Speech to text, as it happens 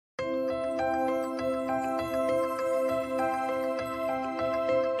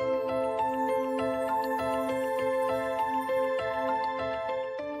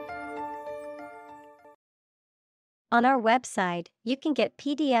On our website, you can get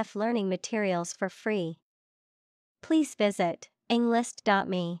PDF learning materials for free. Please visit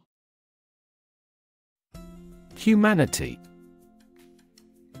englist.me. Humanity.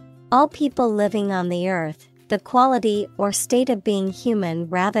 All people living on the earth, the quality or state of being human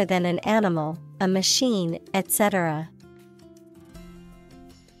rather than an animal, a machine, etc.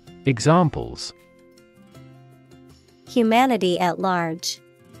 Examples: humanity at large,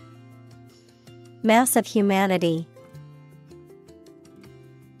 mass of humanity.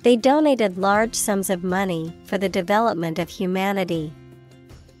 They donated large sums of money for the development of humanity.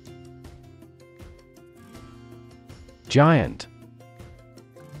 Giant.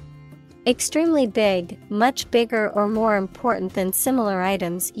 Extremely big, much bigger or more important than similar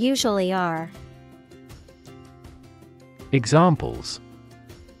items usually are. Examples: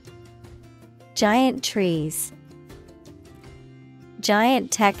 giant trees,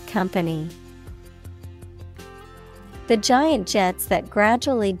 giant tech company. The giant jets that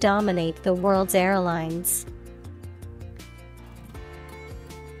gradually dominate the world's airlines.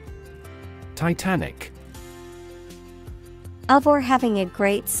 Titanic. Of or having a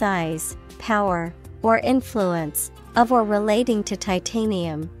great size, power, or influence, of or relating to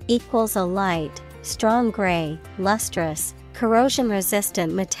titanium, equals a light, strong gray, lustrous,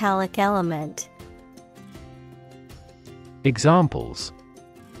 corrosion-resistant metallic element. Examples: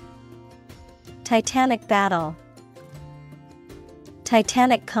 Titanic battle,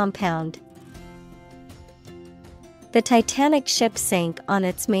 Titanic compound. The Titanic ship sank on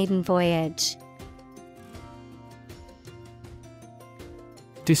its maiden voyage.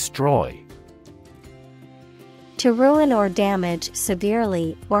 Destroy. To ruin or damage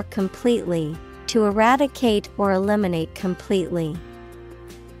severely or completely, to eradicate or eliminate completely.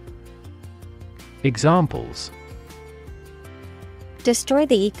 Examples: destroy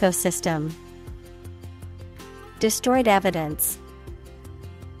the ecosystem, destroyed evidence.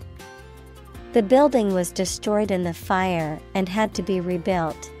 The building was destroyed in the fire and had to be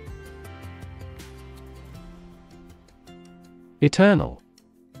rebuilt. Eternal.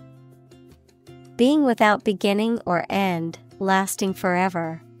 Being without beginning or end, lasting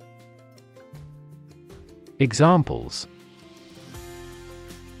forever. Examples: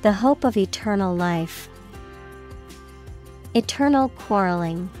 the hope of eternal life, eternal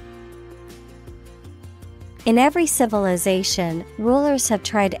quarreling. In every civilization, rulers have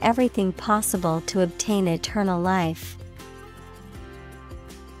tried everything possible to obtain eternal life.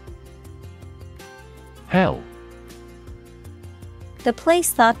 Hell. The place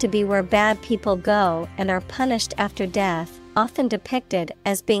thought to be where bad people go and are punished after death, often depicted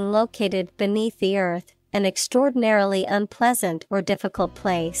as being located beneath the earth, an extraordinarily unpleasant or difficult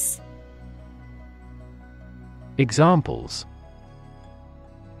place. Examples: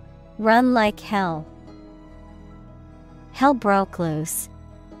 run like hell, hell broke loose.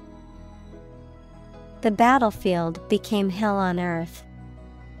 The battlefield became hell on earth.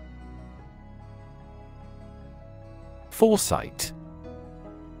 Foresight.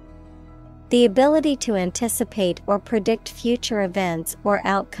 The ability to anticipate or predict future events or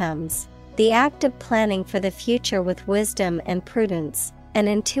outcomes. The act of planning for the future with wisdom and prudence, an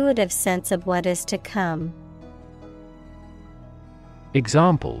intuitive sense of what is to come.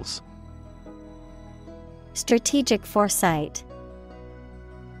 Examples: strategic foresight,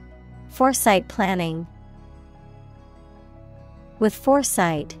 foresight planning. With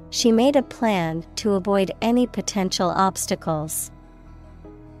foresight, she made a plan to avoid any potential obstacles.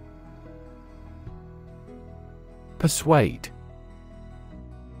 Persuade.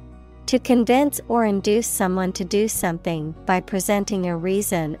 To convince or induce someone to do something by presenting a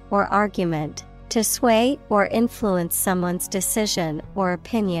reason or argument, to sway or influence someone's decision or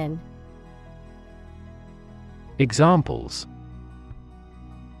opinion. Examples: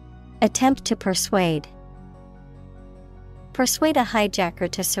 attempt to persuade, persuade a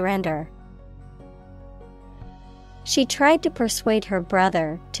hijacker to surrender. She tried to persuade her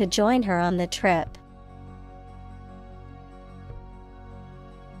brother to join her on the trip.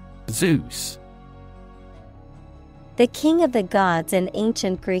 Zeus. The king of the gods in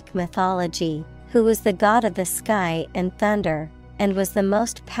ancient Greek mythology, who was the god of the sky and thunder, and was the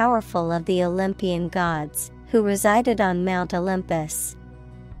most powerful of the Olympian gods, who resided on Mount Olympus.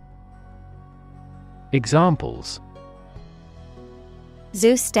 Examples: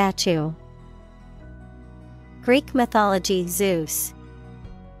 Zeus statue. Greek mythology Zeus.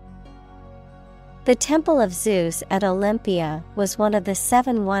 The Temple of Zeus at Olympia was one of the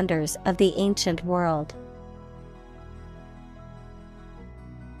 7 wonders of the ancient world.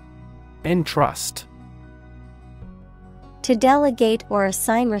 Entrust. To delegate or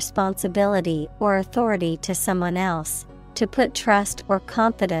assign responsibility or authority to someone else. To put trust or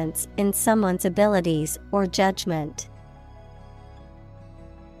confidence in someone's abilities or judgment.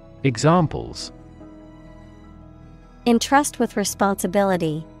 Examples: entrust with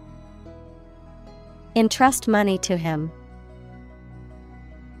responsibility. Entrust money to him.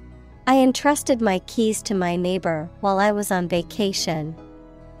 I entrusted my keys to my neighbor while I was on vacation.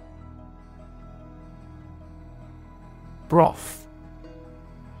 Broth.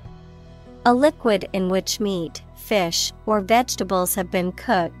 A liquid in which meat, fish, or vegetables have been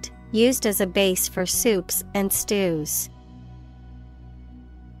cooked, used as a base for soups and stews.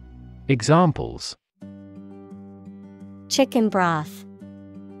 Examples: chicken broth.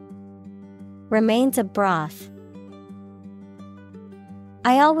 Remains of broth.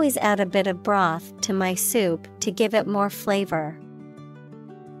 I always add a bit of broth to my soup to give it more flavor.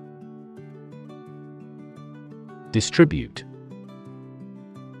 Distribute.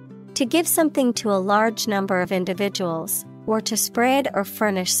 To give something to a large number of individuals, or to spread or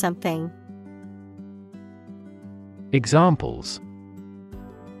furnish something. Examples: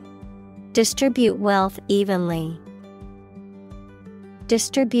 distribute wealth evenly.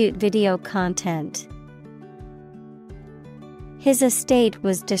 Distribute video content. His estate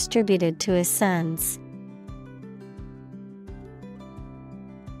was distributed to his sons.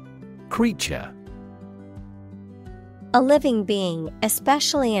 Creature. A living being,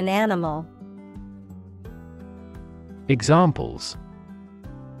 especially an animal. Examples: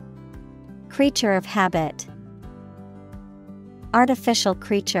 creature of habit. Artificial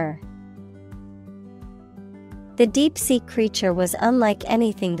creature. The deep-sea creature was unlike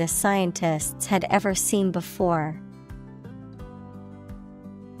anything the scientists had ever seen before.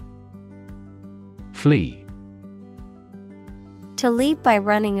 Flee. To leave by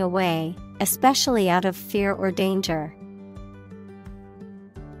running away, especially out of fear or danger.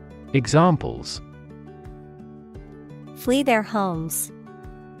 Examples: flee their homes.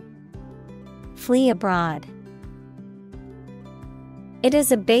 Flee abroad. It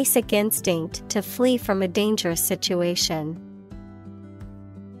is a basic instinct to flee from a dangerous situation.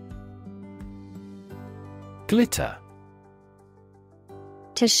 Glitter.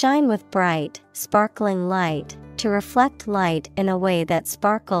 To shine with bright, sparkling light, to reflect light in a way that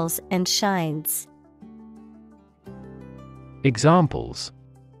sparkles and shines. Examples: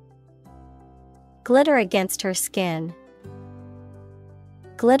 glitter against her skin.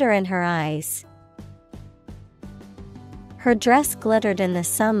 Glitter in her eyes. Her dress glittered in the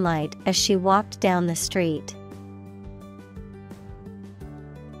sunlight as she walked down the street.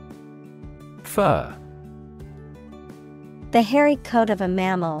 Fur. The hairy coat of a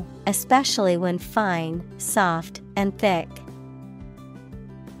mammal, especially when fine, soft, and thick.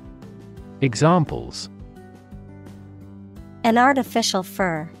 Examples: an artificial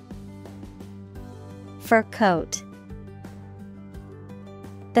fur. Fur coat.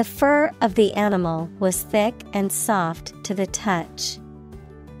 The fur of the animal was thick and soft to the touch.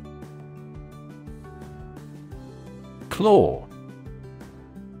 Claw.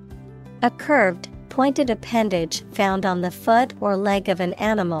 A curved, pointed appendage found on the foot or leg of an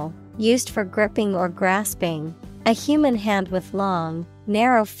animal, used for gripping or grasping. A human hand with long,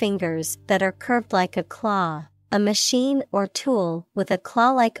 narrow fingers that are curved like a claw. A machine or tool with a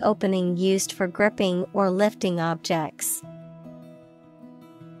claw-like opening used for gripping or lifting objects.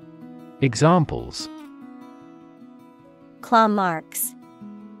 Examples: claw marks.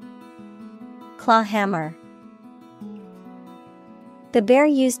 Claw hammer. The bear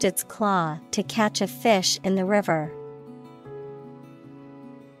used its claw to catch a fish in the river.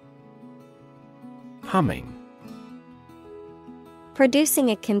 Humming. Producing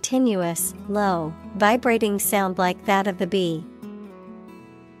a continuous, low, vibrating sound like that of the bee.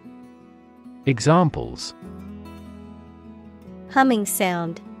 Examples: humming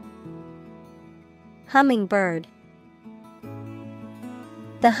sound. Hummingbird.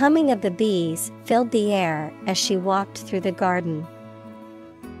 The humming of the bees filled the air as she walked through the garden.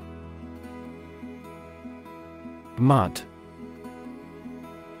 Mud.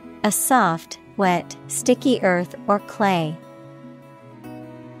 A soft, wet, sticky earth or clay.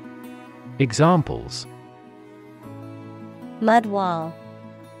 Examples: mud wall.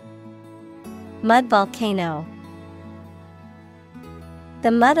 Mud volcano. The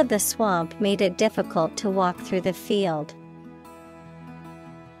mud of the swamp made it difficult to walk through the field.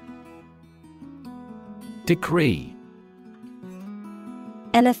 Decree.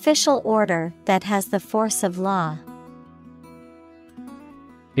 An official order that has the force of law.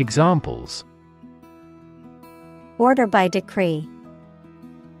 Examples: order by decree.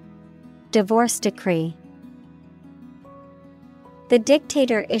 Divorce decree. The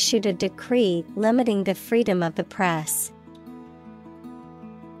dictator issued a decree limiting the freedom of the press.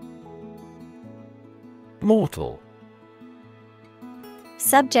 Mortal.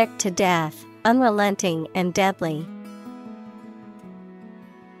 Subject to death, unrelenting and deadly.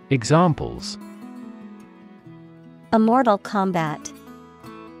 Examples: A mortal combat.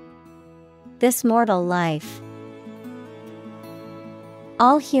 This mortal life.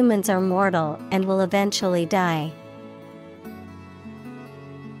 All humans are mortal and will eventually die.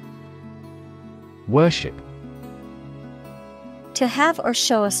 Worship. To have or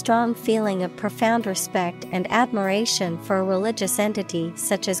show a strong feeling of profound respect and admiration for a religious entity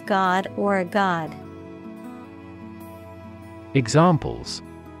such as God or a god. Examples: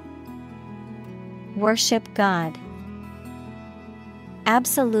 Worship God.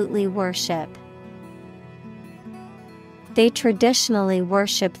 Absolutely worship. They traditionally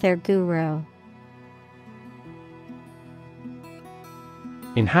worship their guru.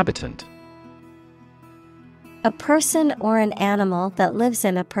 Inhabitant. A person or an animal that lives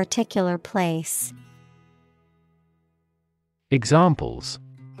in a particular place. Examples: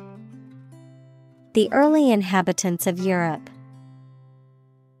 The early inhabitants of Europe.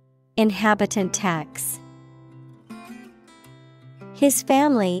 Inhabitant tax. His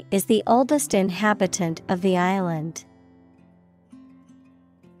family is the oldest inhabitant of the island.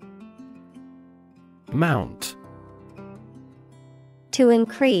 Mount. To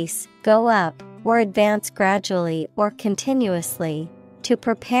increase, go up, or advance gradually or continuously, to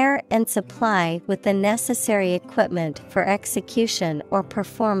prepare and supply with the necessary equipment for execution or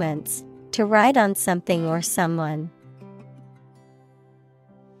performance, to ride on something or someone.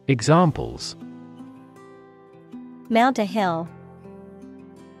 Examples: Mount a hill.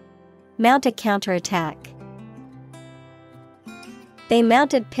 Mount a counterattack. They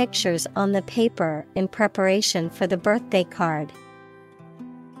mounted pictures on the paper in preparation for the birthday card.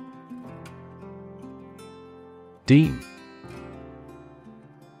 Deem.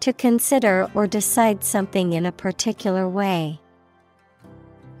 To consider or decide something in a particular way.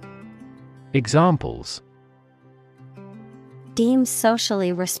 Examples: Deem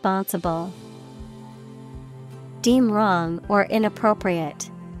socially responsible. Deem wrong or inappropriate.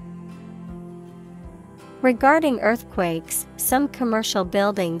 Regarding earthquakes, some commercial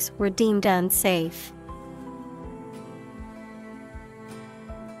buildings were deemed unsafe.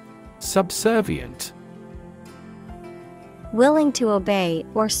 Subservient. Willing to obey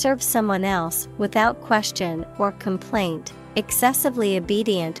or serve someone else without question or complaint, excessively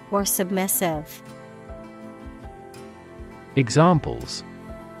obedient or submissive. Examples: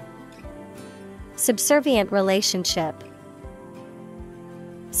 Subservient relationship.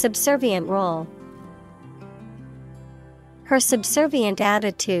 Subservient role. Her subservient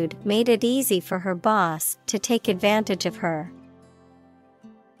attitude made it easy for her boss to take advantage of her.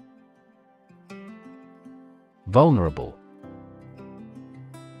 Vulnerable.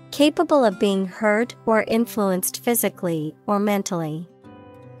 Capable of being hurt or influenced physically or mentally.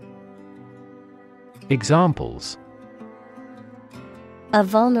 Examples: A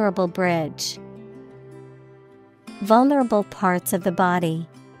vulnerable bridge. Vulnerable parts of the body.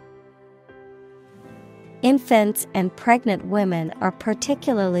 Infants and pregnant women are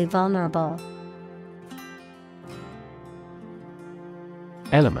particularly vulnerable.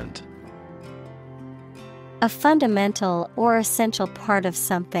 Element. A fundamental or essential part of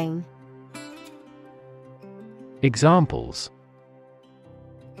something. Examples: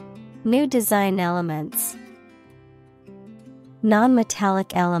 New design elements.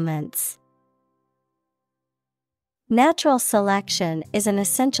 Non-metallic elements. Natural selection is an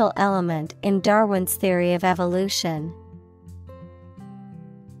essential element in Darwin's theory of evolution.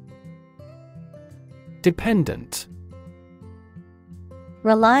 Dependent.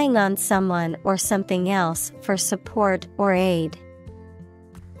 Relying on someone or something else for support or aid.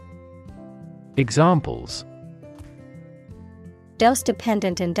 Examples: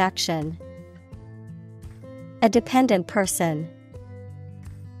 Dose-dependent induction. A dependent person.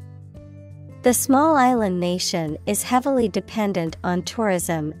 The small island nation is heavily dependent on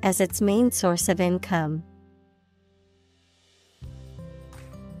tourism as its main source of income.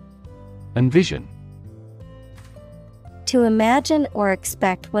 Envision. To imagine or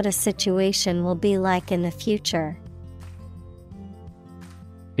expect what a situation will be like in the future.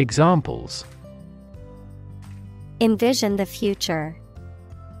 Examples: Envision the future.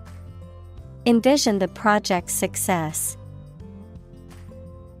 Envision the project's success.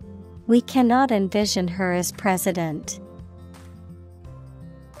 We cannot envision her as president.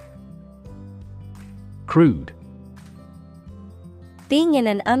 Crude. Being in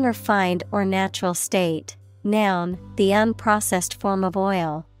an unrefined or natural state, Noun, the unprocessed form of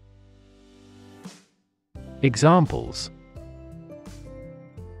oil. Examples: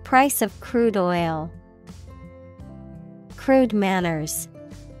 Price of crude oil. Crude manners.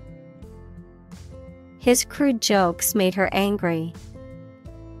 His crude jokes made her angry.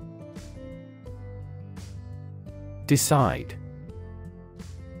 Decide.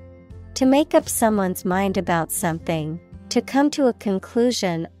 To make up someone's mind about something. To come to a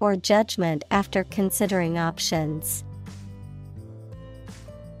conclusion or judgment after considering options.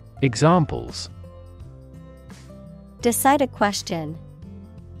 Examples: Decide a question.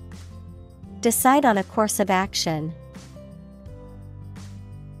 Decide on a course of action.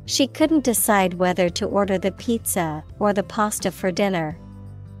 She couldn't decide whether to order the pizza or the pasta for dinner.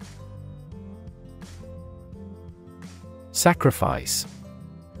 Sacrifice.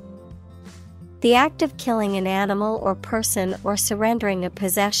 The act of killing an animal or person or surrendering a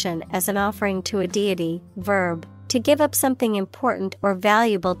possession as an offering to a deity. Verb, to give up something important or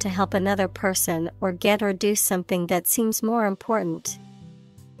valuable to help another person or get or do something that seems more important.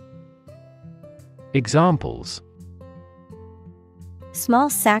 Examples: Small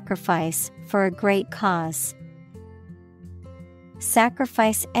sacrifice for a great cause.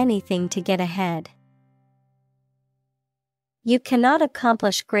 Sacrifice anything to get ahead. You cannot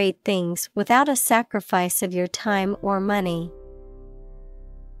accomplish great things without a sacrifice of your time or money.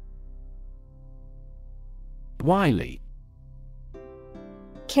 Wily.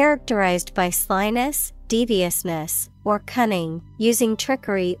 Characterized by slyness, deviousness, or cunning, using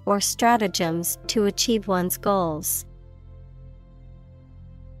trickery or stratagems to achieve one's goals.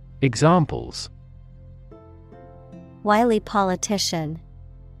 Examples: Wily politician.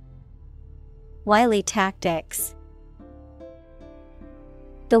 Wily tactics.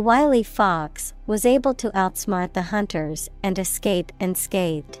 The wily fox was able to outsmart the hunters and escape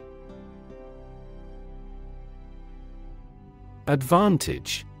unscathed.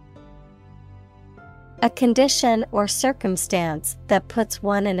 Advantage. A condition or circumstance that puts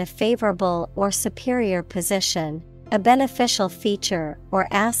one in a favorable or superior position, a beneficial feature or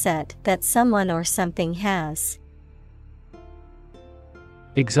asset that someone or something has.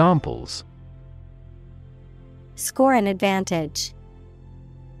 Examples: Score an advantage.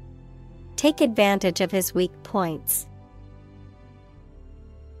 Take advantage of his weak points.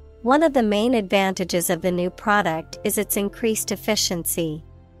 One of the main advantages of the new product is its increased efficiency.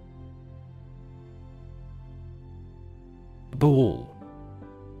 Bull.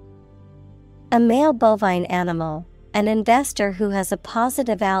 A male bovine animal, an investor who has a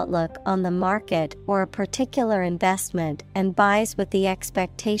positive outlook on the market or a particular investment and buys with the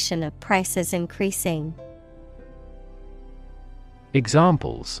expectation of prices increasing.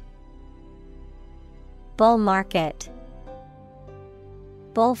 Examples: Bull market.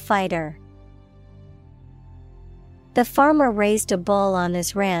 Bullfighter. The farmer raised a bull on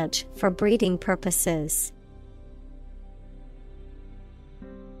his ranch for breeding purposes.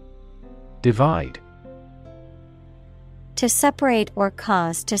 Divide. To separate or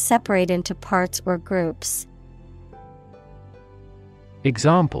cause to separate into parts or groups.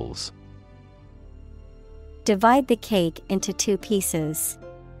 Examples: Divide the cake into 2 pieces.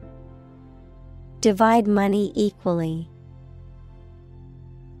 Divide money equally.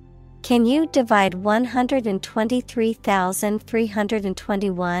 Can you divide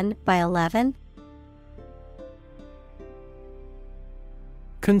 123,321 by 11?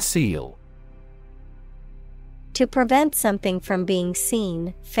 Conceal. To prevent something from being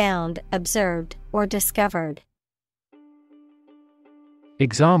seen, found, observed, or discovered.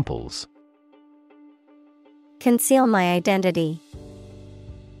 Examples: Conceal my identity.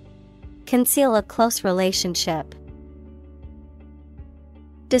 Conceal a close relationship.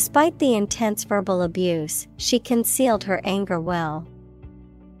 Despite the intense verbal abuse, she concealed her anger well.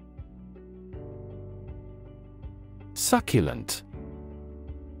 Succulent.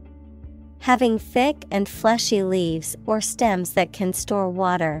 Having thick and fleshy leaves or stems that can store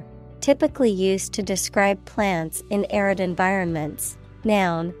water, typically used to describe plants in arid environments.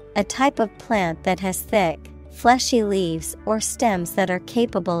 Noun, a type of plant that has thick, fleshy leaves or stems that are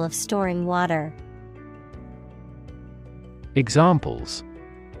capable of storing water. Examples: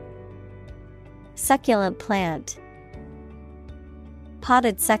 Succulent plant.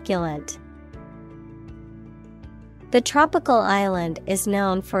 Potted succulent. The tropical island is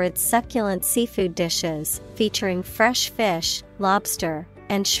known for its succulent seafood dishes, featuring fresh fish, lobster,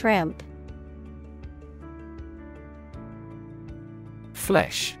 and shrimp.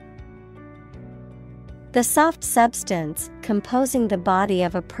 Flesh. The soft substance composing the body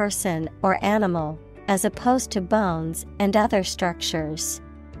of a person or animal, as opposed to bones and other structures.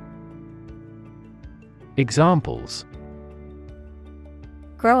 Examples: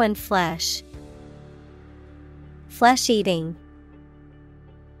 grow in flesh, flesh eating.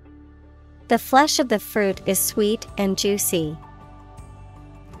 The flesh of the fruit is sweet and juicy.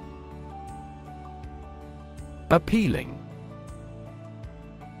 Appealing.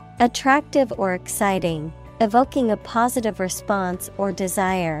 Attractive or exciting, evoking a positive response or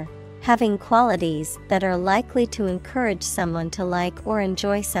desire, having qualities that are likely to encourage someone to like or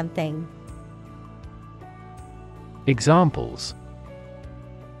enjoy something. Examples: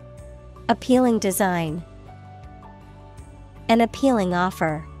 appealing design, an appealing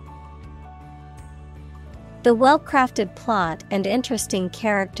offer. The well-crafted plot and interesting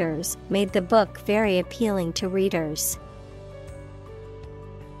characters made the book very appealing to readers.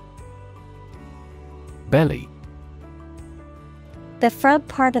 Belly. The front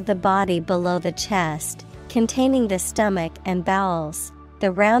part of the body below the chest, containing the stomach and bowels,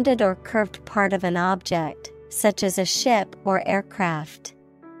 the rounded or curved part of an object, such as a ship or aircraft.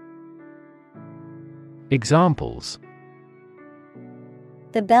 Examples: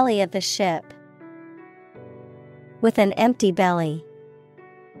 the belly of the ship, with an empty belly.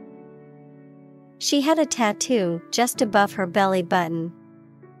 She had a tattoo just above her belly button.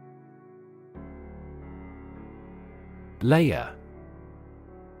 Layer.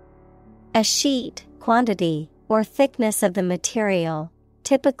 A sheet, quantity, or thickness of the material,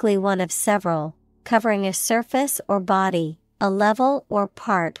 typically one of several, covering a surface or body, a level or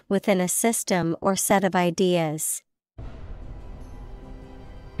part within a system or set of ideas.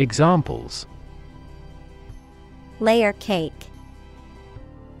 Examples: layer cake,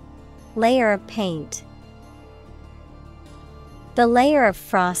 layer of paint. The layer of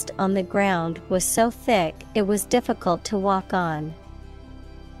frost on the ground was so thick it was difficult to walk on.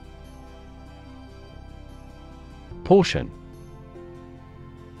 Portion.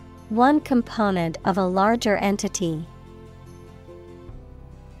 One component of a larger entity.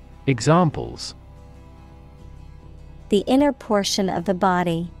 Examples: the inner portion of the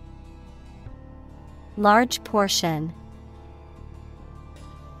body, large portion.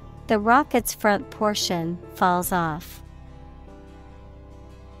 The rocket's front portion falls off.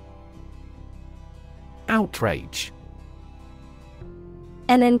 Outrage.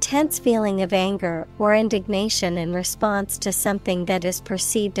 An intense feeling of anger or indignation in response to something that is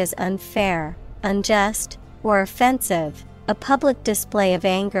perceived as unfair, unjust, or offensive, a public display of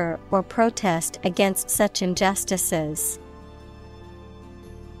anger or protest against such injustices.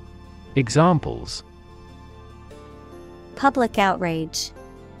 Examples: public outrage,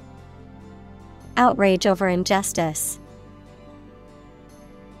 outrage over injustice.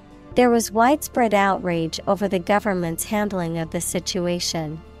 There was widespread outrage over the government's handling of the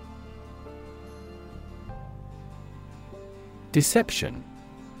situation. Deception.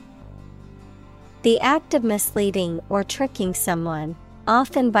 The act of misleading or tricking someone,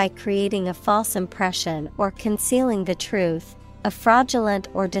 often by creating a false impression or concealing the truth, a fraudulent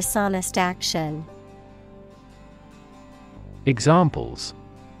or dishonest action. Examples: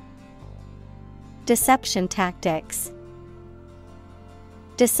 deception tactics,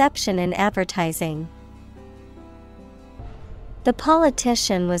 deception in advertising. The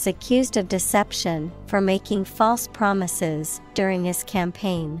politician was accused of deception for making false promises during his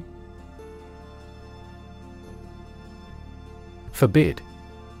campaign. Forbid.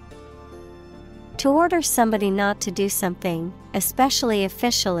 To order somebody not to do something, especially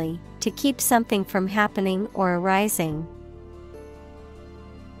officially, to keep something from happening or arising.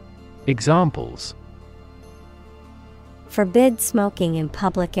 Examples: forbid smoking in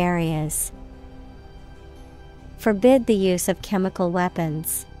public areas. Forbid the use of chemical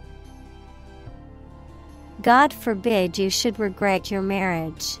weapons. God forbid you should regret your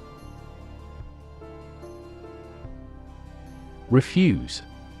marriage. Refuse.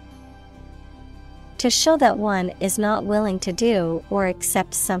 To show that one is not willing to do or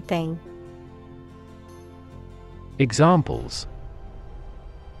accept something. Examples: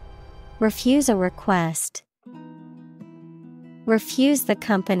 refuse a request. Refuse the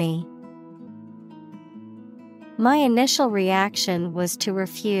company. My initial reaction was to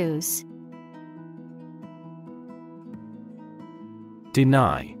refuse.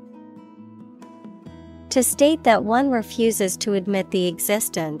 Deny. To state that one refuses to admit the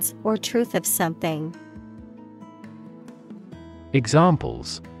existence or truth of something.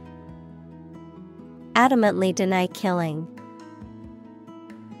 Examples: adamantly deny killing.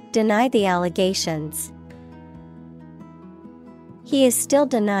 Deny the allegations. He is still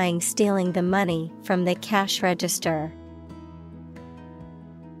denying stealing the money from the cash register.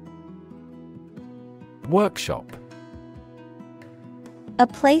 Workshop. A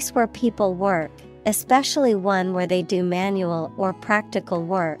place where people work, especially one where they do manual or practical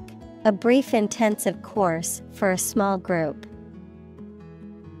work, a brief intensive course for a small group.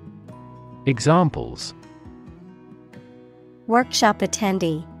 Examples: Workshop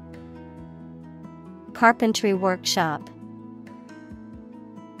attendee, carpentry workshop.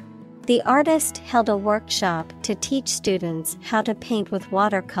 The artist held a workshop to teach students how to paint with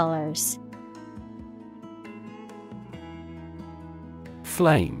watercolors.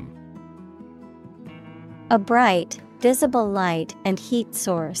 Flame. A bright, visible light and heat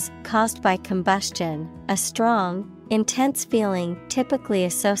source caused by combustion, a strong, intense feeling typically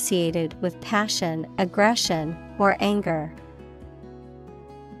associated with passion, aggression, or anger.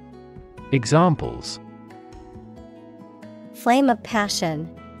 Examples: Flame of passion,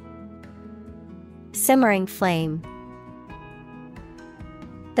 simmering flame.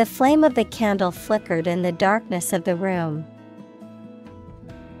 The flame of the candle flickered in the darkness of the room.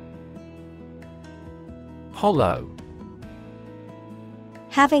 Hollow.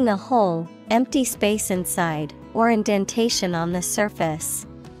 Having a hole, empty space inside, or indentation on the surface.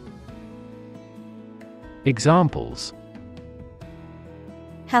 Examples: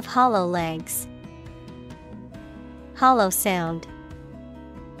 Have hollow legs. Hollow sound.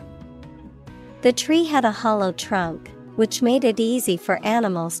 The tree had a hollow trunk, which made it easy for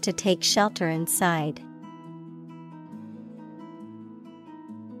animals to take shelter inside.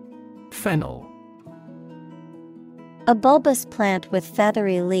 Fennel. A bulbous plant with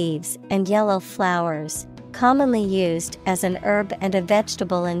feathery leaves and yellow flowers, commonly used as an herb and a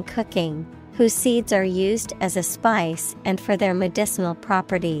vegetable in cooking, whose seeds are used as a spice and for their medicinal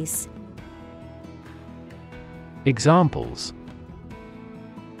properties. Examples: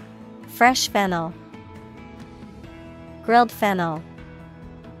 Fresh fennel, grilled fennel.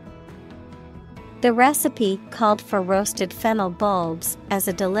 The recipe called for roasted fennel bulbs as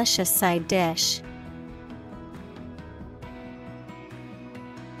a delicious side dish.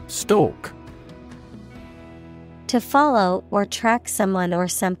 Stalk. To follow or track someone or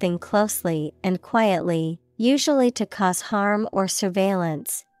something closely and quietly, usually to cause harm or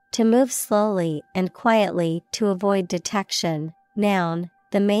surveillance, to move slowly and quietly to avoid detection. Noun,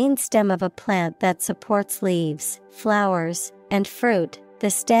 the main stem of a plant that supports leaves, flowers, and fruit, the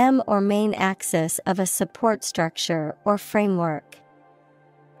stem or main axis of a support structure or framework.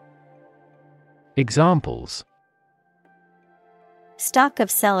 Examples: Stalk of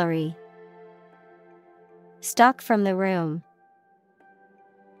celery. Stalk from the room.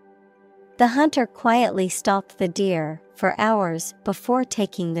 The hunter quietly stalked the deer for hours before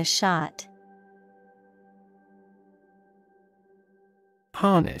taking the shot.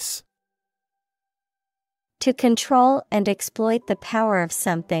 Harness. To control and exploit the power of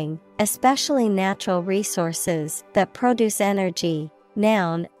something, especially natural resources that produce energy.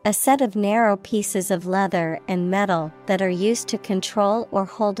 Noun, a set of narrow pieces of leather and metal that are used to control or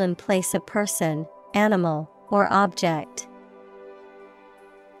hold in place a person, animal, or object.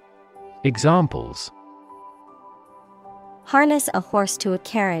 Examples: Harness a horse to a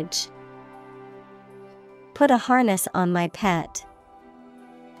carriage. Put a harness on my pet.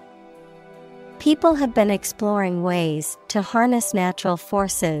 People have been exploring ways to harness natural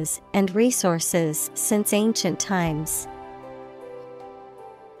forces and resources since ancient times.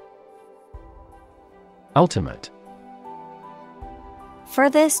 Ultimate.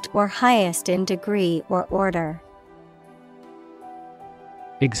 Furthest or highest in degree or order.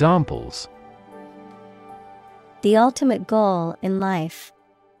 Examples: The ultimate goal in life.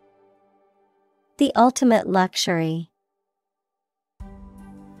 The ultimate luxury.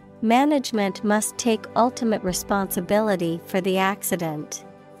 Management must take ultimate responsibility for the accident.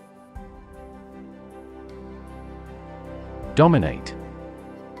 Dominate.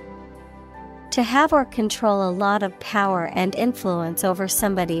 To have or control a lot of power and influence over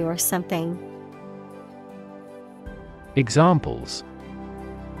somebody or something. Examples: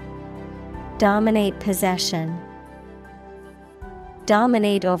 Dominate possession.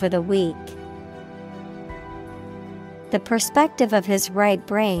 Dominate over the weak. The perspective of his right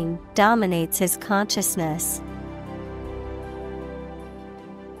brain dominates his consciousness.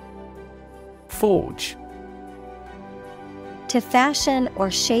 Forge. To fashion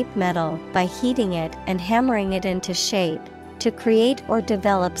or shape metal by heating it and hammering it into shape, to create or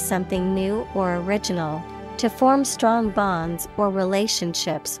develop something new or original, to form strong bonds or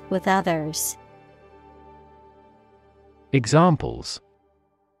relationships with others. Examples: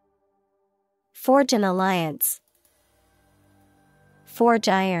 Forge an alliance. Forge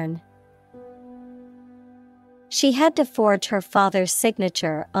iron. She had to forge her father's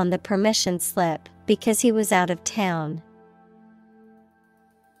signature on the permission slip because he was out of town.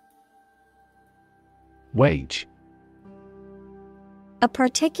 Wage. A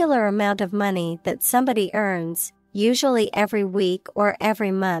particular amount of money that somebody earns, usually every week or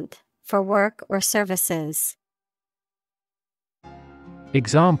every month, for work or services.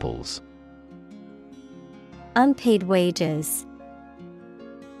 Examples: Unpaid wages.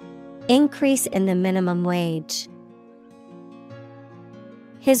 Increase in the minimum wage.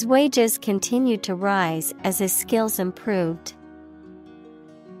 His wages continued to rise as his skills improved.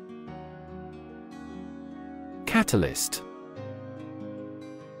 Catalyst.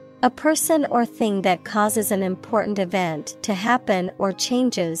 A person or thing that causes an important event to happen or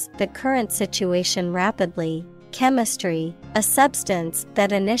changes the current situation rapidly. Chemistry, a substance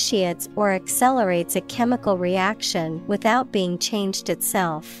that initiates or accelerates a chemical reaction without being changed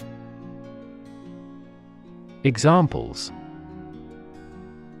itself. Examples: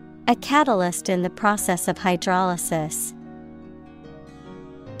 A catalyst in the process of hydrolysis.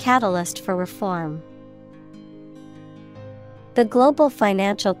 Catalyst for reform. The global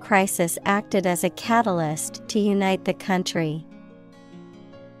financial crisis acted as a catalyst to unite the country.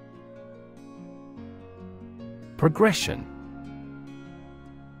 Progression.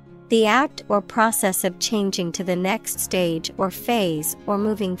 The act or process of changing to the next stage or phase or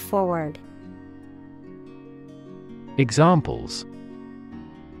moving forward. Examples: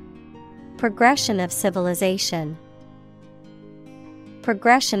 Progression of civilization.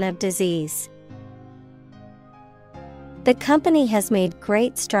 Progression of disease. The company has made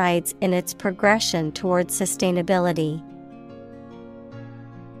great strides in its progression towards sustainability.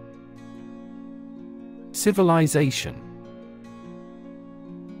 Civilization.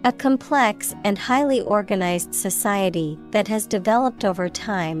 A complex and highly organized society that has developed over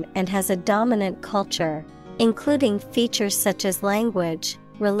time and has a dominant culture, including features such as language,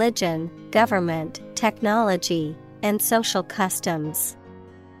 religion, government, technology, and social customs.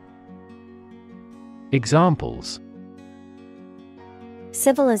 Examples: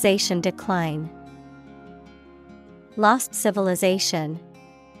 Civilization decline. Lost civilization.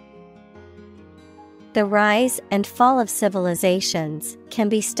 The rise and fall of civilizations can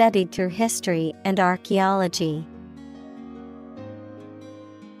be studied through history and archaeology.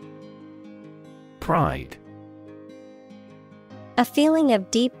 Pride. A feeling of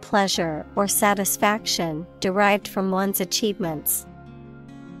deep pleasure or satisfaction derived from one's achievements.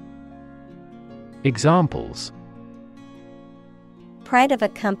 Examples: Pride of a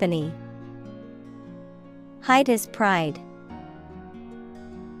company. Hide his pride.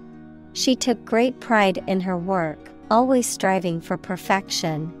 She took great pride in her work, always striving for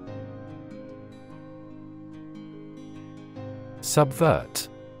perfection. Subvert.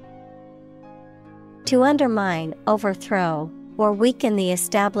 To undermine, overthrow, or weaken the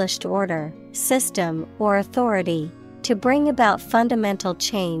established order, system, or authority, to bring about fundamental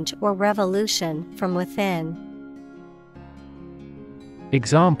change or revolution from within.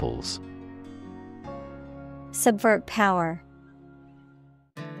 Examples: Subvert power.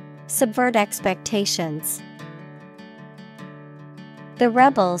 Subvert expectations. The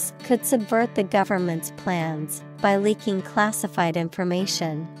rebels could subvert the government's plans by leaking classified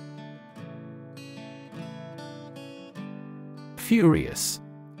information. Furious.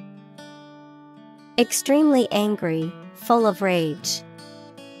 Extremely angry, full of rage.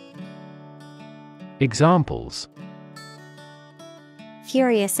 Examples: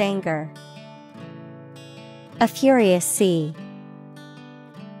 Furious anger. A furious sea.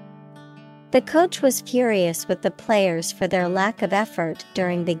 The coach was furious with the players for their lack of effort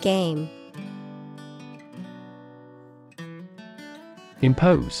during the game.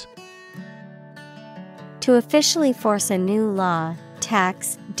 Impose. To officially force a new law,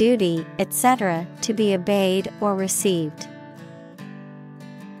 tax, duty, etc. to be obeyed or received.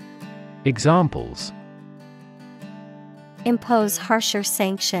 Examples: Impose harsher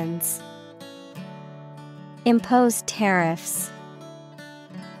sanctions. Impose tariffs.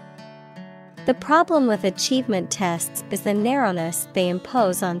 The problem with achievement tests is the narrowness they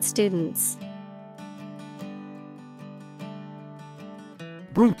impose on students.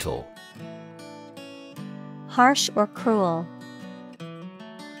 Brutal. Harsh or cruel.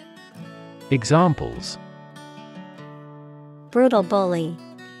 Examples: Brutal bully.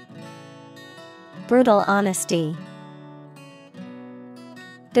 Brutal honesty.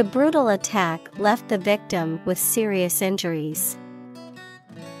 The brutal attack left the victim with serious injuries.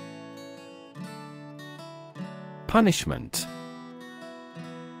 Punishment.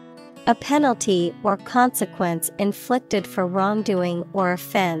 A penalty or consequence inflicted for wrongdoing or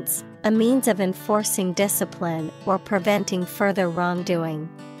offense, a means of enforcing discipline or preventing further wrongdoing.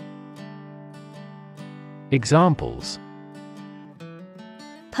 Examples: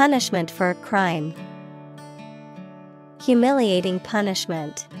 Punishment for a crime. Humiliating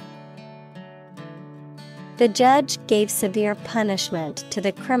punishment. The judge gave severe punishment to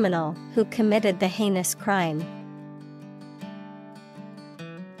the criminal who committed the heinous crime.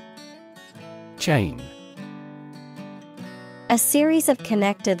 Chain. A series of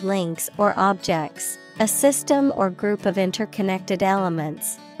connected links or objects, a system or group of interconnected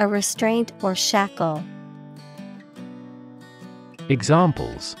elements, a restraint or shackle.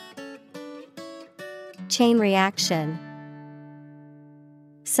 Examples: Chain reaction.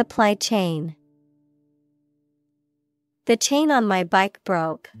 Supply chain. The chain on my bike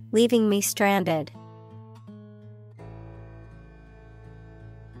broke, leaving me stranded.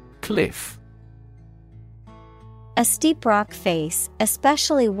 Cliff. A steep rock face,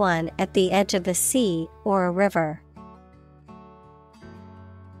 especially one at the edge of the sea or a river.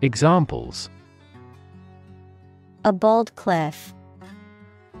 Examples: A bold cliff.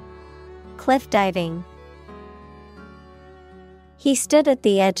 Cliff diving. He stood at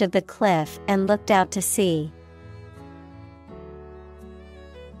the edge of the cliff and looked out to sea.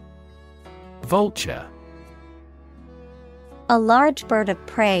 Vulture. A large bird of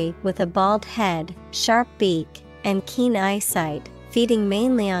prey with a bald head, sharp beak, and keen eyesight, feeding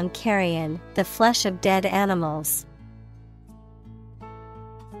mainly on carrion, the flesh of dead animals.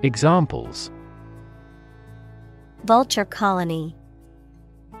 Examples: Vulture colony.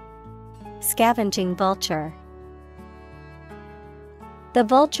 Scavenging vulture. The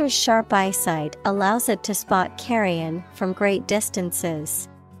vulture's sharp eyesight allows it to spot carrion from great distances.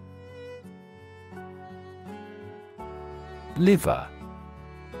 Liver.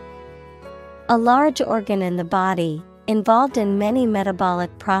 A large organ in the body, involved in many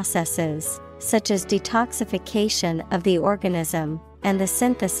metabolic processes, such as detoxification of the organism and the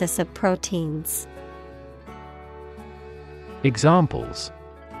synthesis of proteins. Examples: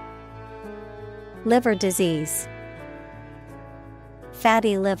 Liver disease.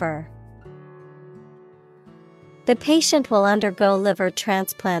 Fatty liver. The patient will undergo liver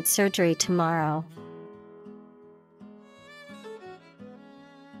transplant surgery tomorrow.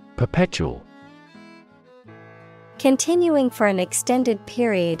 Perpetual. Continuing for an extended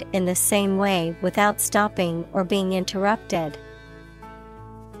period in the same way without stopping or being interrupted.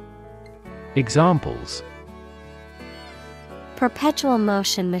 Examples: Perpetual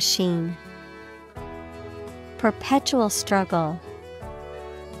motion machine. Perpetual struggle.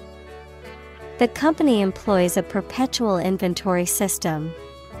 The company employs a perpetual inventory system.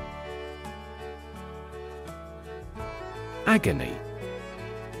 Agony.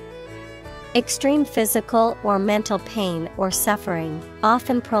 Extreme physical or mental pain or suffering,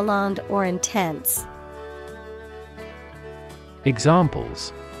 often prolonged or intense.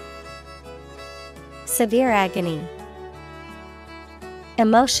 Examples: Severe agony.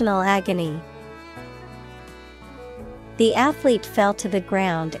 Emotional agony. The athlete fell to the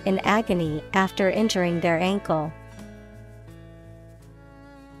ground in agony after injuring their ankle.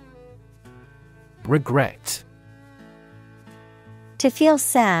 Regret. To feel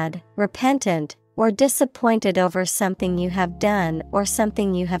sad, repentant, or disappointed over something you have done or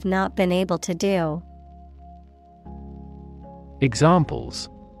something you have not been able to do. Examples: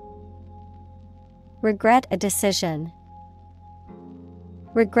 Regret a decision.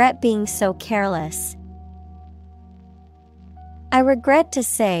 Regret being so careless. I regret to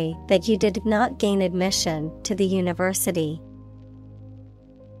say that you did not gain admission to the university.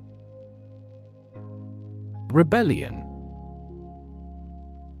 Rebellion.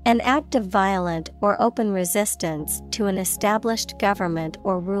 An act of violent or open resistance to an established government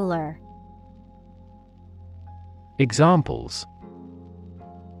or ruler. Examples: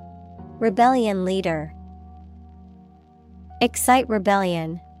 Rebellion leader. Excite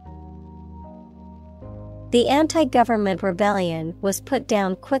rebellion. The anti-government rebellion was put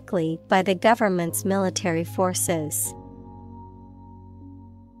down quickly by the government's military forces.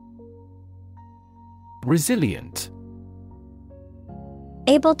 Resilient.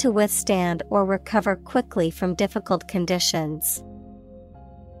 Able to withstand or recover quickly from difficult conditions.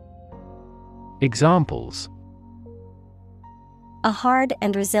 Examples: A hard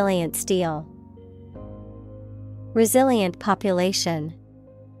and resilient steel. Resilient population.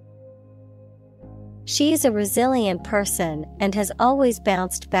 She is a resilient person and has always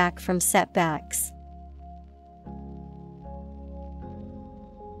bounced back from setbacks.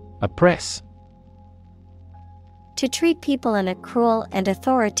 Oppress. To treat people in a cruel and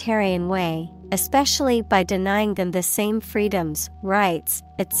authoritarian way, especially by denying them the same freedoms, rights,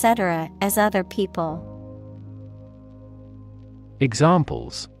 etc. as other people.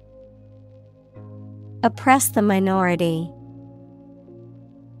 Examples: Oppress the minority.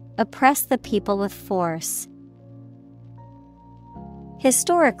 Oppress the people with force.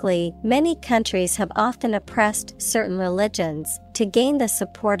 Historically, many countries have often oppressed certain religions to gain the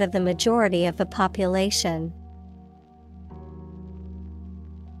support of the majority of the population.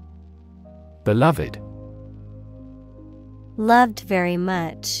 Beloved. Loved very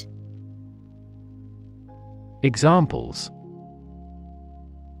much. Examples: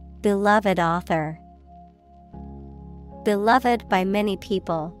 Beloved author. Beloved by many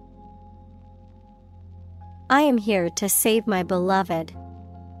people. I am here to save my beloved.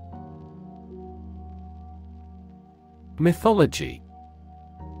 Mythology.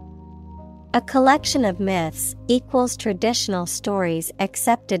 A collection of myths equals traditional stories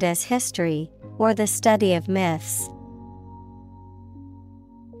accepted as history, or the study of myths.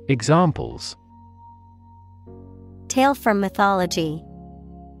 Examples: Tale from mythology.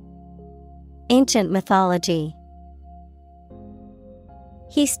 Ancient mythology.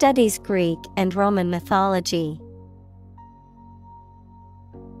 He studies Greek and Roman mythology.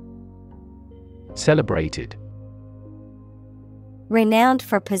 Celebrated. Renowned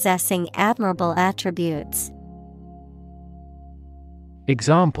for possessing admirable attributes.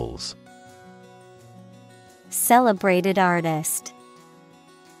 Examples: Celebrated artist.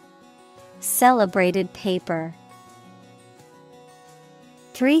 Celebrated paper.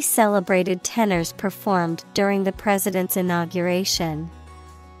 3 celebrated tenors performed during the president's inauguration.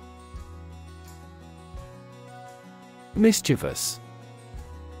 Mischievous.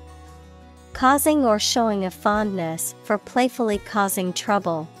 Causing or showing a fondness for playfully causing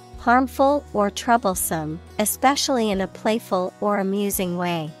trouble, harmful or troublesome, especially in a playful or amusing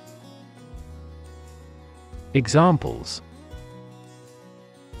way. Examples: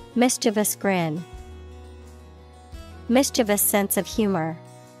 Mischievous grin. Mischievous sense of humor.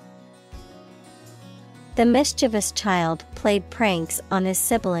 The mischievous child played pranks on his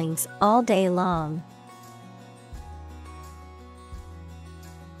siblings all day long.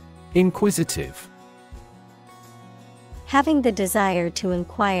 Inquisitive. Having the desire to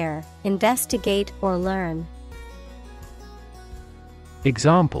inquire, investigate or learn.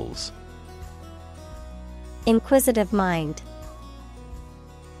 Examples: Inquisitive mind.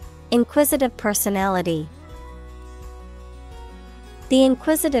 Inquisitive personality. The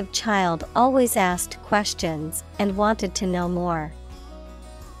inquisitive child always asked questions and wanted to know more.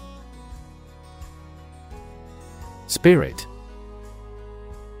 Spirit.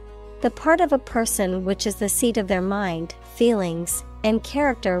 The part of a person which is the seat of their mind, feelings, and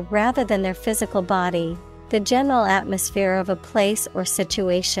character rather than their physical body, the general atmosphere of a place or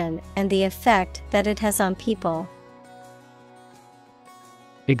situation, and the effect that it has on people.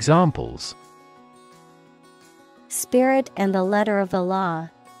 Examples: Spirit and the letter of the law.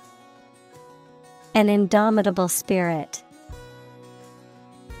 An indomitable spirit.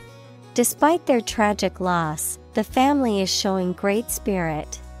 Despite their tragic loss, the family is showing great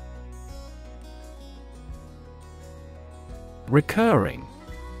spirit. Recurring.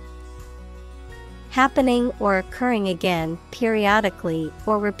 Happening or occurring again, periodically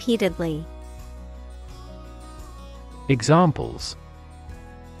or repeatedly. Examples: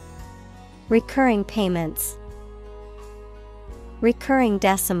 Recurring payments. Recurring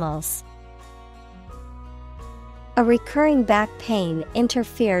decimals. A recurring back pain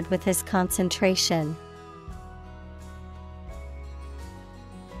interfered with his concentration.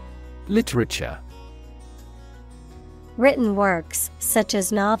 Literature. Written works, such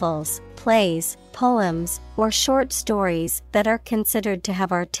as novels, plays, poems, or short stories that are considered to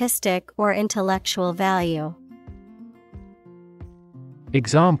have artistic or intellectual value.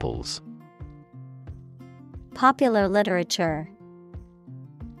 Examples: Popular literature.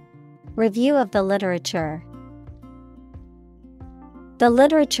 Review of the literature. The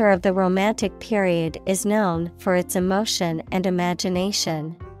literature of the Romantic period is known for its emotion and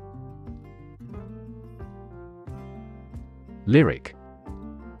imagination. Lyric.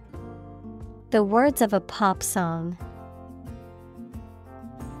 The words of a pop song.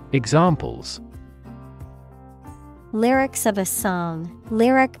 Examples: Lyrics of a song,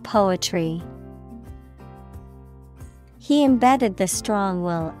 lyric poetry. He embedded the strong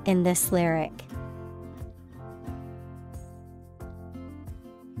will in this lyric.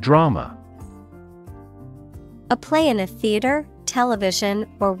 Drama. A play in a theater, television,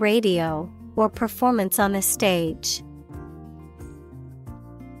 or radio, or performance on a stage.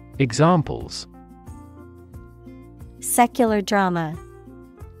 Examples: Secular drama.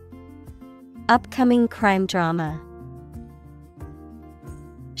 Upcoming crime drama.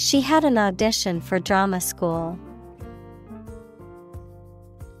 She had an audition for drama school.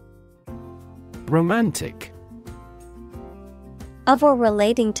 Romantic. Of or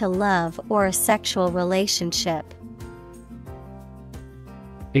relating to love or a sexual relationship.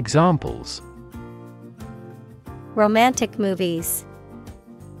 Examples: romantic movies,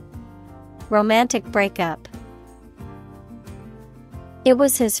 romantic breakup. It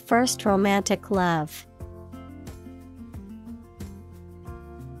was his first romantic love.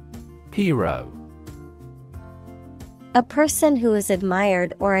 Hero. A person who is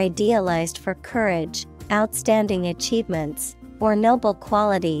admired or idealized for courage, outstanding achievements, or noble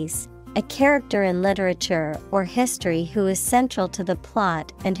qualities, a character in literature or history who is central to the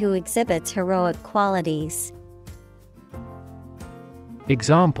plot and who exhibits heroic qualities.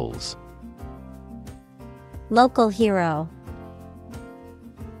 Examples: local hero,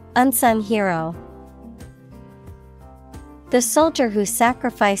 unsung hero. The soldier who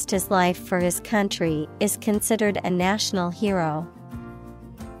sacrificed his life for his country is considered a national hero.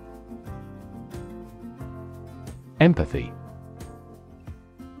 Empathy.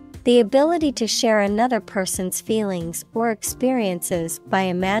 The ability to share another person's feelings or experiences by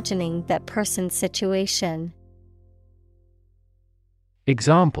imagining that person's situation.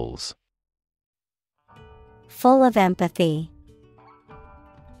 Examples: full of empathy,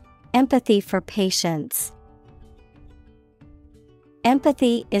 empathy for patients.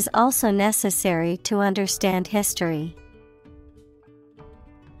 Empathy is also necessary to understand history.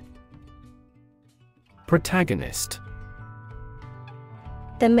 Protagonist.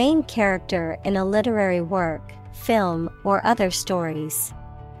 The main character in a literary work, film, or other stories.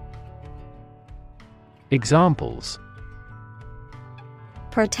 Examples: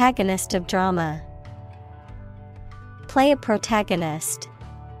 protagonist of drama. Play a protagonist.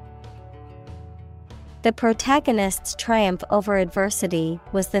 The protagonist's triumph over adversity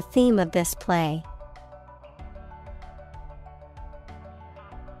was the theme of this play.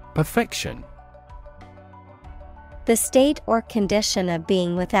 Perfection. The state or condition of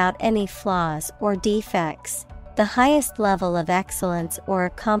being without any flaws or defects, the highest level of excellence or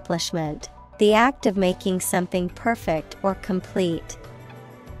accomplishment, the act of making something perfect or complete.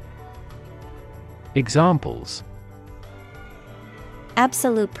 Examples: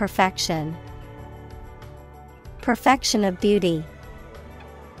 absolute perfection. Perfection of beauty.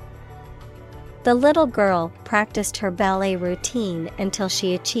 The little girl practiced her ballet routine until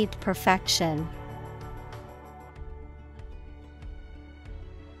she achieved perfection.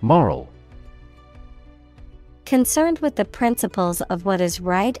 Moral. Concerned with the principles of what is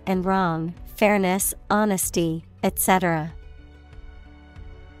right and wrong, fairness, honesty, etc.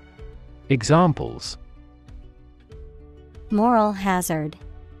 Examples: moral hazard.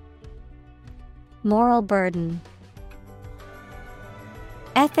 Moral burden.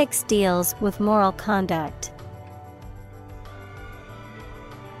 Ethics deals with moral conduct.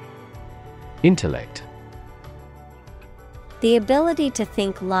 Intellect. The ability to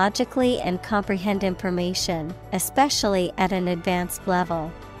think logically and comprehend information, especially at an advanced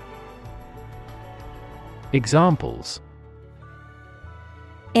level. Examples: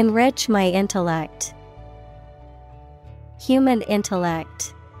 enrich my intellect. Human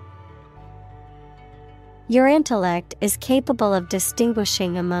intellect. Your intellect is capable of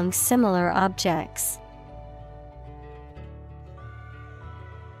distinguishing among similar objects.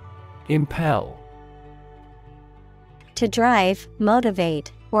 Impel. To drive,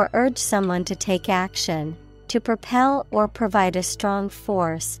 motivate, or urge someone to take action, to propel or provide a strong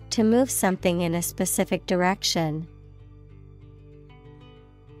force to move something in a specific direction.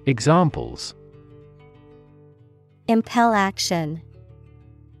 Examples: impel action.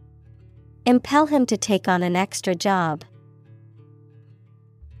 Impel him to take on an extra job.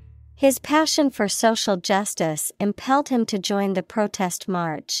 His passion for social justice impelled him to join the protest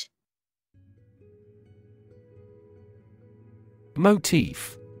march.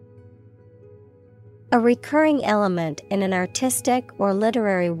 Motif. A recurring element in an artistic or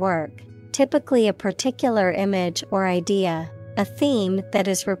literary work, typically a particular image or idea, a theme that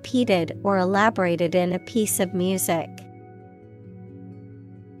is repeated or elaborated in a piece of music.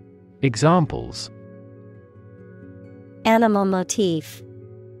 Examples: animal motif.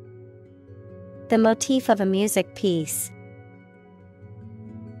 The motif of a music piece.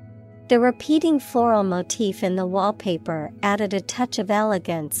 The repeating floral motif in the wallpaper added a touch of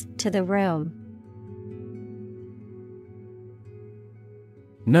elegance to the room.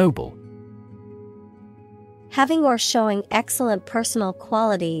 Noble. Having or showing excellent personal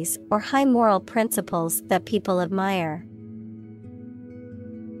qualities or high moral principles that people admire.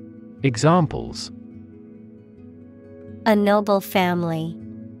 Examples: a noble family.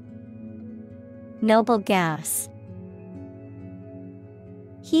 Noble gas.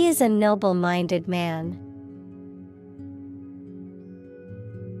 He is a noble-minded man.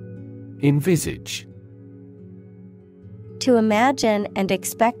 Envisage. To imagine and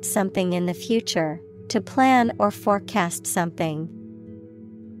expect something in the future, to plan or forecast something.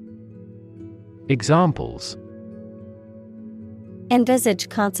 Examples: Envisage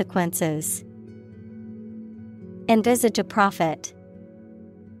consequences. Envisage a profit.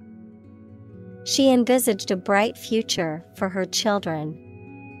 She envisaged a bright future for her children.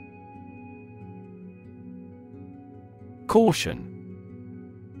 Caution.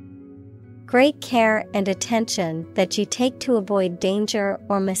 Great care and attention that you take to avoid danger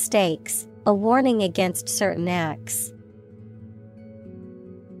or mistakes, a warning against certain acts.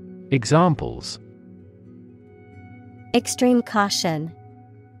 Examples: Extreme caution.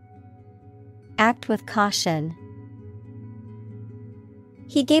 Act with caution.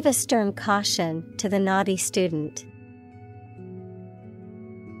 He gave a stern caution to the naughty student.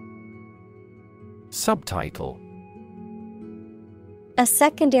 Subtitle: a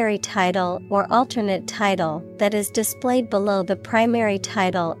secondary title or alternate title that is displayed below the primary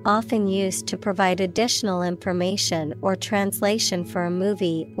title, often used to provide additional information or translation for a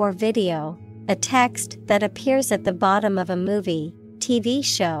movie or video, a text that appears at the bottom of a movie, TV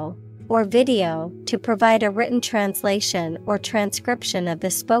show, or video to provide a written translation or transcription of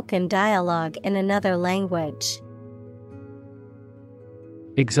the spoken dialogue in another language.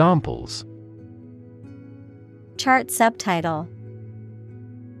 Examples: Chart subtitle.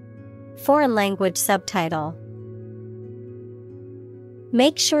 Foreign language subtitle.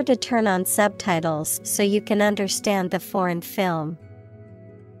 Make sure to turn on subtitles so you can understand the foreign film.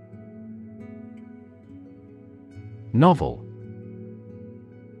 Novel.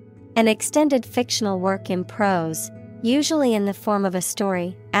 An extended fictional work in prose, usually in the form of a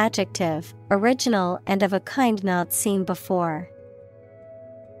story, adjective, original and of a kind not seen before.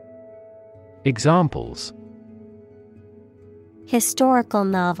 Examples: historical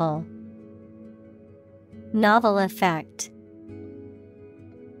novel. Novel effect.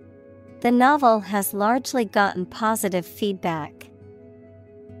 The novel has largely gotten positive feedback.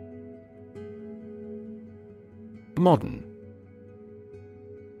 Modern.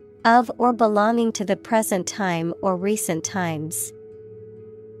 Of or belonging to the present time or recent times.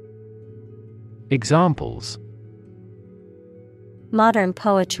 Examples: modern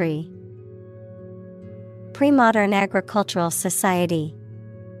poetry. Pre-modern agricultural society.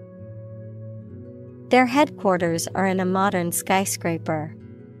 Their headquarters are in a modern skyscraper.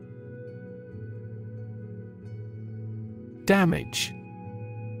 Damage.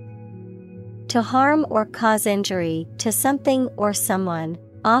 To harm or cause injury to something or someone,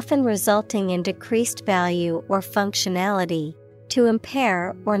 often resulting in decreased value or functionality, to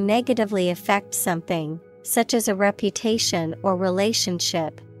impair or negatively affect something, such as a reputation or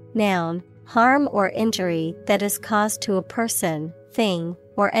relationship. Noun, harm or injury that is caused to a person, thing,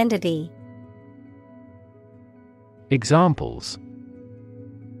 or entity. Examples: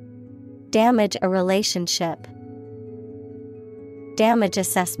 damage a relationship. Damage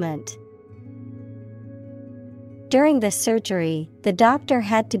assessment. During the surgery, the doctor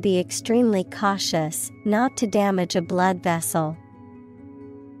had to be extremely cautious not to damage a blood vessel.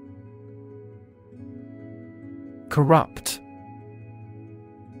 Corrupt.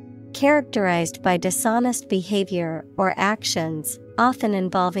 Characterized by dishonest behavior or actions, often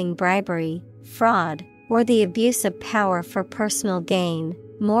involving bribery, fraud, or the abuse of power for personal gain,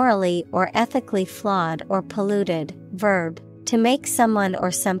 morally or ethically flawed or polluted. Verb, to make someone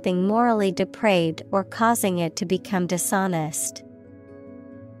or something morally depraved or causing it to become dishonest.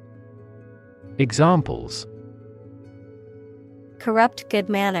 Examples: corrupt good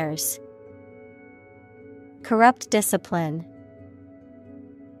manners. Corrupt discipline.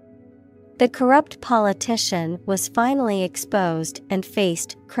 The corrupt politician was finally exposed and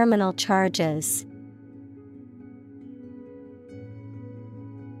faced criminal charges.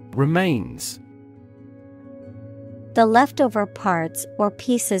 Remains. The leftover parts or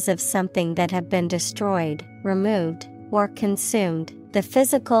pieces of something that have been destroyed, removed, or consumed, the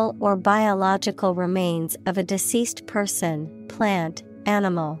physical or biological remains of a deceased person, plant,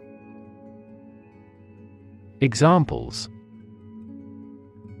 animal. Examples: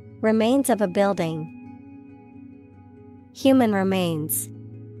 remains of a building. Human remains.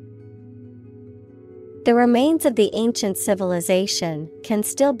 The remains of the ancient civilization can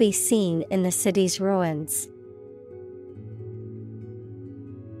still be seen in the city's ruins.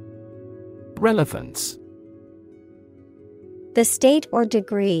 Relevance. The state or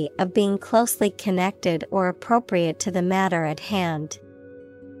degree of being closely connected or appropriate to the matter at hand.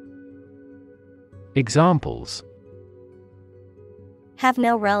 Examples: have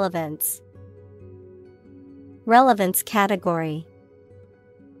no relevance. Relevance category.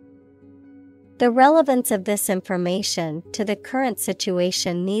 The relevance of this information to the current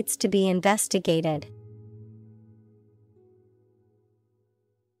situation needs to be investigated.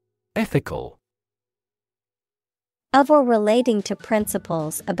 Ethical. Of or relating to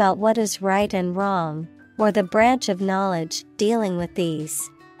principles about what is right and wrong, or the branch of knowledge dealing with these.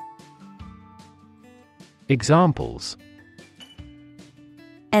 Examples: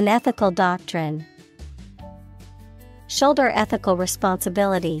 An ethical doctrine. Shoulder ethical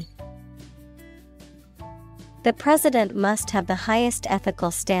responsibility. The president must have the highest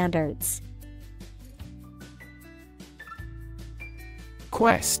ethical standards.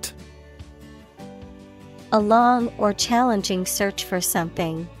 Quest. A long or challenging search for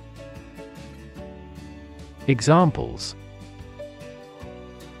something. Examples: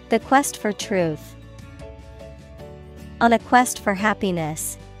 The quest for truth. On a quest for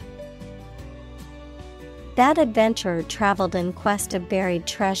happiness. That adventurer traveled in quest of buried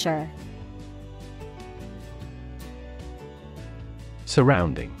treasure.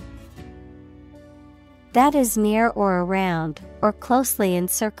 Surrounding. That is near or around, or closely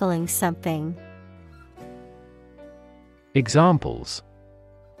encircling something. Examples: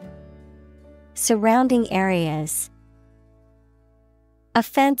 Surrounding areas. A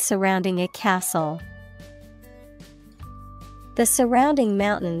fence surrounding a castle. The surrounding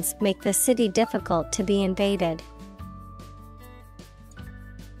mountains make the city difficult to be invaded.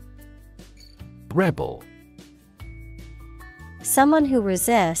 Rebel. Someone who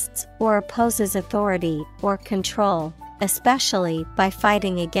resists or opposes authority or control, especially by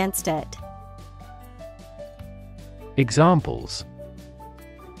fighting against it. Examples: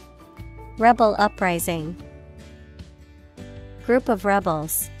 Rebel uprising. Group of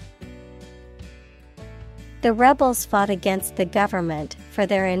rebels. The rebels fought against the government for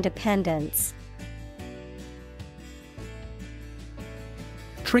their independence.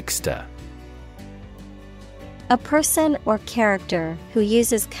 Trickster. A person or character who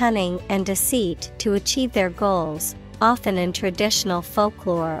uses cunning and deceit to achieve their goals, often in traditional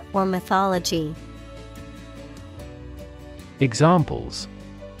folklore or mythology. Examples: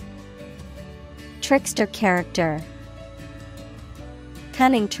 Trickster character.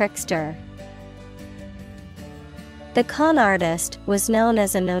 Cunning trickster. The con artist was known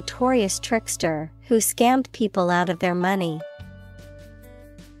as a notorious trickster who scammed people out of their money.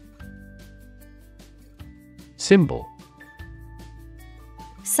 Symbol.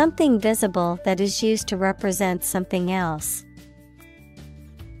 Something visible that is used to represent something else.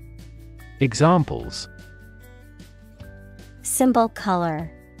 Examples: Symbol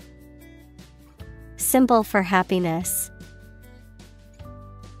color. Symbol for happiness.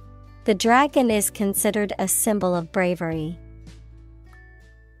 The dragon is considered a symbol of bravery.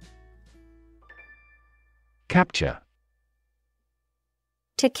 Capture.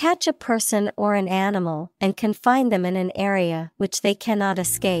 To catch a person or an animal and confine them in an area which they cannot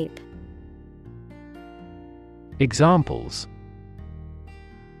escape. Examples: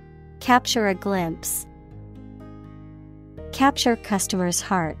 Capture a glimpse. Capture customers'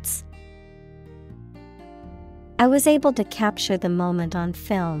 hearts. I was able to capture the moment on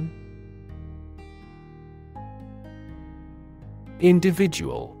film.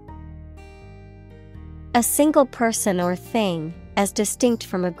 Individual. A single person or thing, as distinct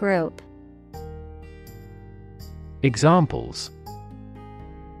from a group. Examples: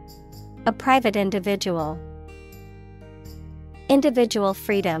 A private individual. Individual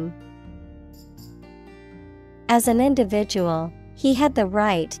freedom. As an individual, he had the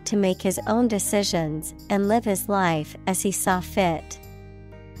right to make his own decisions and live his life as he saw fit.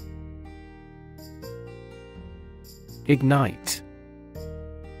 Ignite.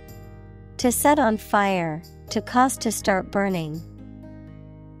 To set on fire, to cause to start burning.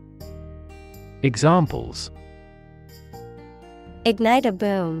 Examples: Ignite a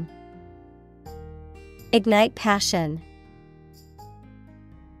boom. Ignite passion.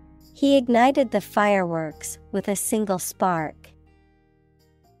 He ignited the fireworks with a single spark.